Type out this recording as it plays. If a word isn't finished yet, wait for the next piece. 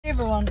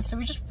everyone, so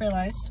we just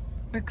realised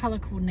we're colour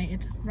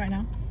coordinated right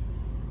now.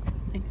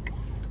 Like,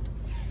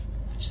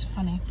 which is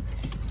funny.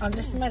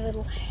 This is my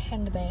little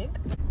handbag.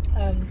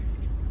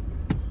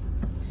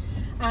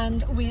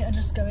 And we are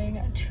just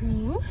going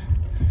to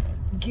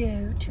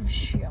go to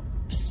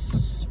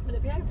shops. Will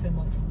it be open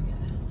once we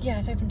get there? Yeah,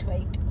 it's open to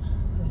 8.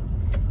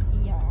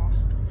 Yeah.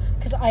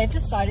 Because I have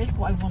decided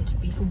what I want to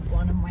be for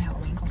one of my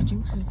Halloween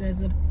costumes, because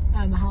there's a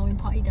Halloween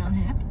party down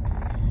here.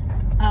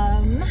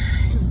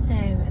 So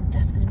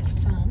that's gonna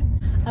be fun.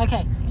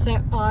 Okay, so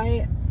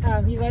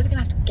you guys are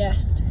gonna have to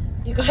guess.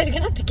 You guys are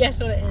gonna have to guess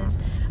what it is,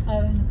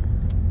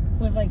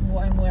 with like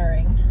what I'm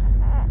wearing,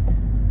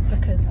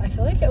 because I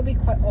feel like it'll be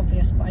quite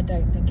obvious, but I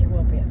don't think it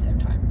will be at the same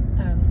time.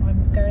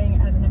 I'm going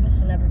as another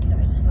celebrity that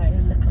I slightly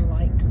look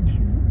alike to,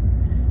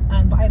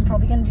 but I'm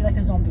probably gonna do like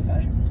a zombie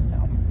version, so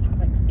I'll have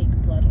like fake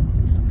blood on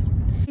and stuff.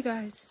 Hey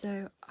guys,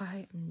 so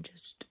I am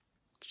just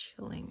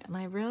chilling, and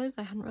I realized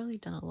I hadn't really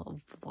done a lot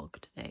of vlog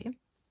today,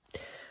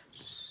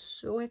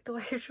 so I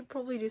thought I should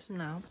probably do some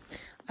now.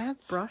 I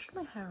have brushed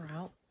my hair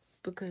out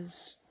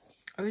because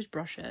I always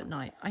brush it at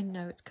night. I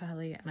know it's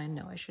curly and I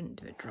know I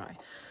shouldn't do it dry.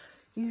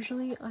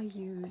 Usually I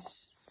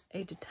use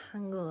a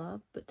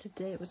detangler, but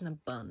today it was in a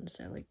bun,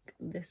 so like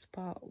this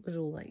part was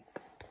all like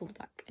pulled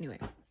back. Anyway,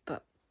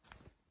 but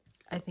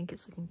I think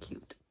it's looking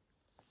cute.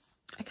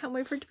 I can't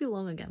wait for it to be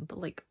long again, but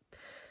like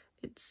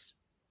it's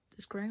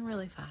growing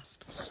really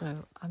fast,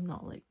 so I'm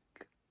not like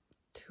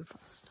too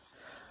fussed.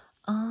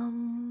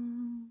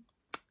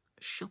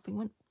 Shopping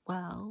went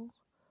well.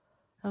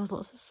 There was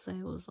lots of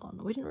sales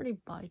on. We didn't really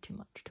buy too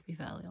much, to be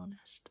fairly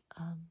honest.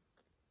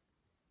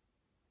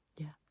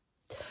 Yeah.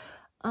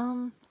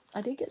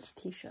 I did get this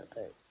t-shirt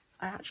though.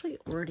 I actually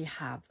already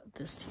have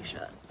this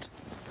t-shirt.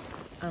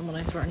 When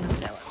I saw it in the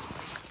sale, I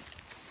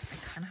was like, I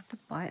kind of have to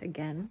buy it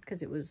again,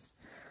 because it was,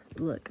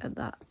 look at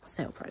that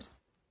sale price.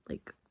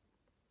 Like,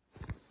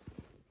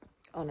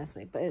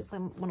 honestly, but it's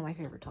one of my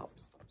favorite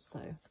tops, so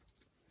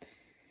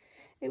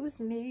it was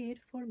made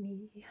for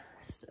me,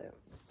 so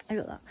I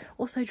got that.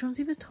 Also, do you want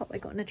to see this top I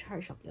got in a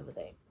charity shop the other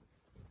day?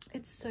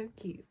 It's so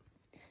cute.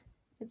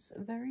 It's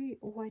very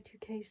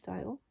Y2K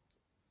style,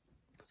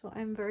 so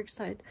I'm very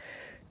excited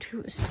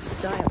to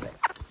style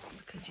it,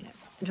 because, you know,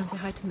 do you want to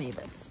say hi to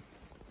Mavis?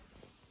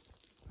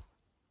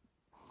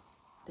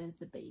 There's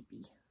the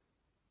baby.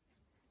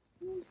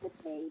 There's the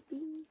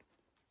baby.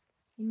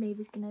 And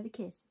Mavis can have a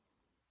kiss.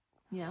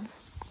 Yeah.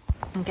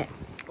 Okay,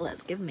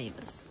 let's give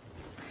Mavis.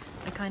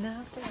 I kind of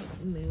have to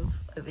like move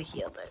over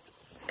here though,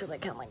 because I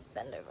can't like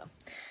bend over.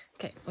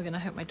 Okay, we're gonna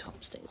hope my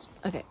top stays.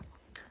 Okay,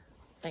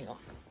 hang on.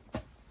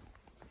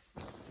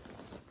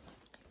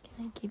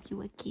 Can I give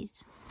you a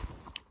kiss?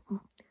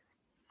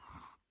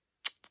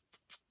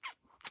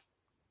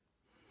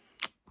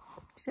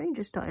 So he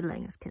just started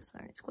letting us kiss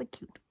her. It's quite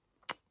cute.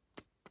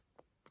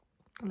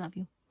 I love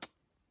you.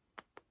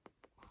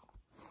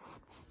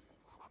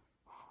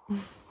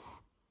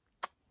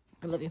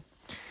 I love you.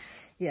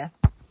 Yeah.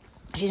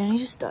 She's only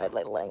just started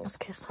like letting us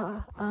kiss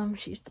her.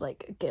 She used to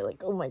like get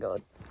like, oh my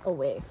god,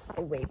 away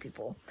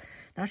people.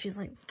 Now she's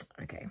like,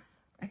 okay,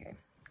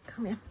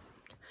 come here,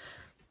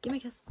 give me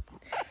a kiss.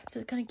 So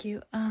it's kind of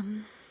cute.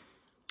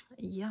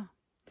 Yeah.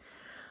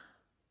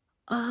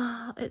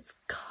 It's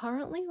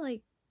currently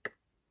like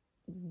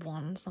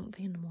 1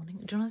 something in the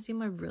morning. Do you want to see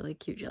my really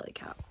cute jelly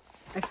cat?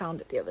 I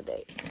found it the other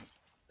day.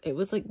 It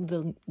was like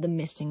the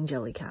missing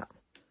jelly cat.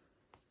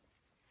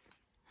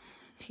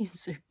 He's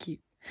so cute.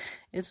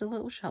 It's a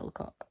little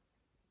shuttlecock.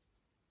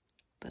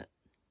 But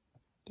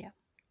yeah.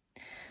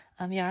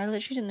 Yeah, I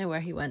literally didn't know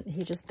where he went.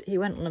 He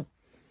went on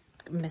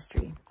a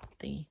mystery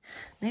thingy.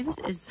 Mavis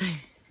is so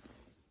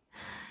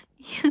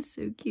he is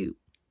so cute.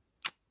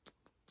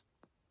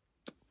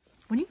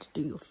 We need to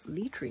do your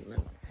flea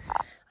treatment.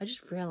 I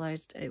just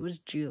realized it was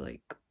due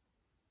like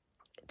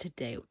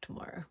today or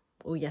tomorrow.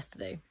 Or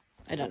yesterday.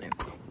 I don't know.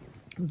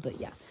 But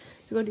yeah.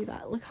 So go do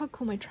that. Look how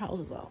cool my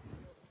trousers are.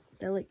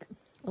 They're like,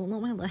 well,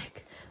 not my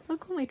leg.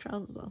 Look how cool my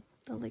trousers are.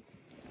 They're like,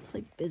 it's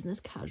like business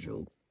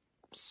casual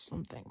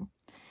something.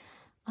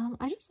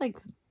 I just like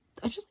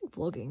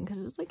vlogging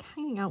because it's like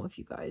hanging out with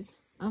you guys.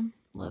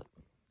 Look,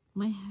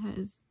 my hair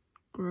is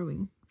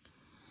growing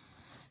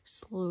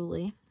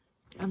slowly,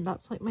 and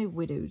that's like my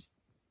widow's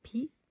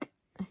peak.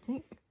 I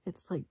think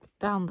it's like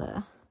down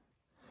there,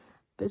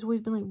 but it's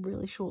always been like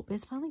really short, but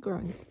it's finally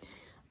growing.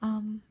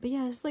 But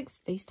yeah, it's like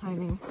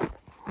FaceTiming.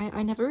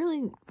 I never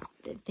really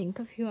think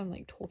of who I'm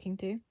like talking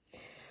to.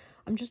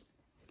 I'm just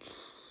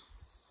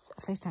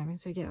FaceTiming,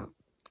 so yeah,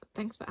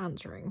 thanks for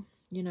answering,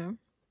 you know,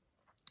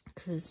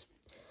 because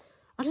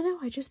I don't know,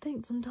 I just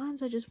think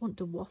sometimes I just want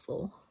to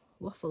waffle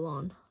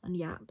on and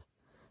yap,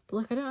 but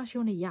like I don't actually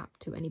want to yap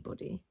to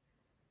anybody.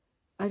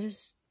 I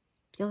just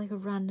get like a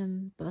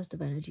random burst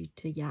of energy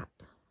to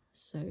yap,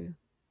 so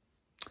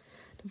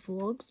the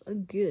vlogs are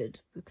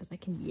good because I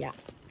can yap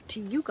to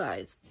you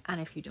guys,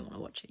 and if you don't want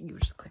to watch it, you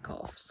would just click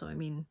off. So I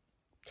mean,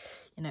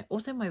 you know,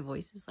 also my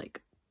voice is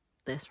like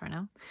this right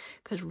now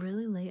because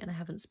really late and I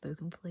haven't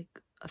spoken for like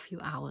a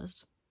few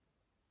hours,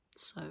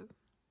 so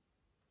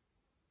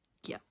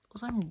yeah.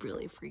 Also, I'm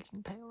really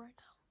freaking pale right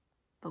now.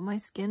 but my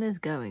skin is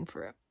going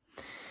for it.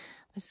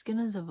 My skin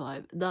is a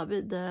vibe. That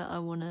bit there, I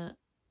don't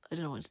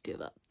know what to do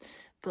with that,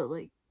 but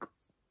like,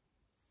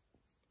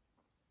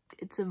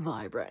 it's a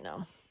vibe right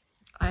now.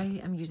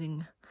 I am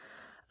using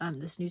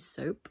this new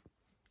soap,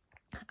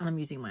 and I'm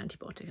using my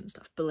antibiotic and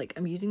stuff, but like,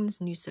 I'm using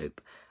this new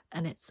soap,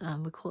 and it's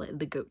we call it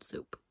the goat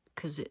soap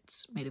because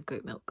it's made of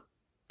goat milk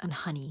and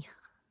honey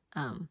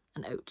and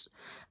oats.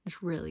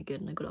 It's really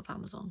good, and I got it off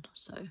Amazon,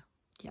 so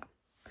yeah.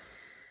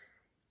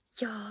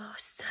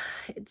 Yes,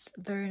 it's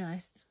very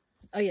nice.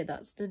 Oh yeah,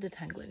 that's the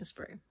detangling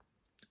spray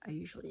I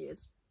usually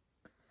use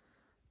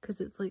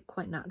because it's like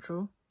quite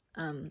natural.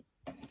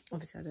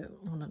 Obviously I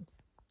don't want to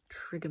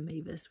trigger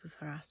Mavis with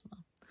her asthma,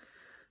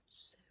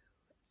 so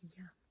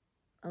yeah.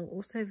 Oh,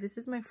 also this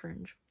is my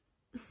fringe.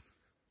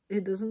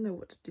 It doesn't know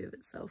what to do with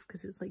itself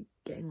because it's like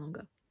getting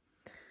longer,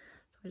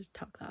 so I just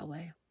tuck that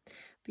away.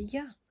 But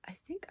yeah, I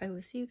think I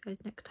will see you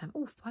guys next time.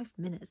 Oh, 5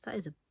 minutes, that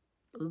is a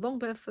long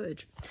bit of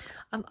footage.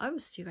 I will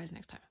see you guys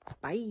next time.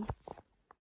 Bye.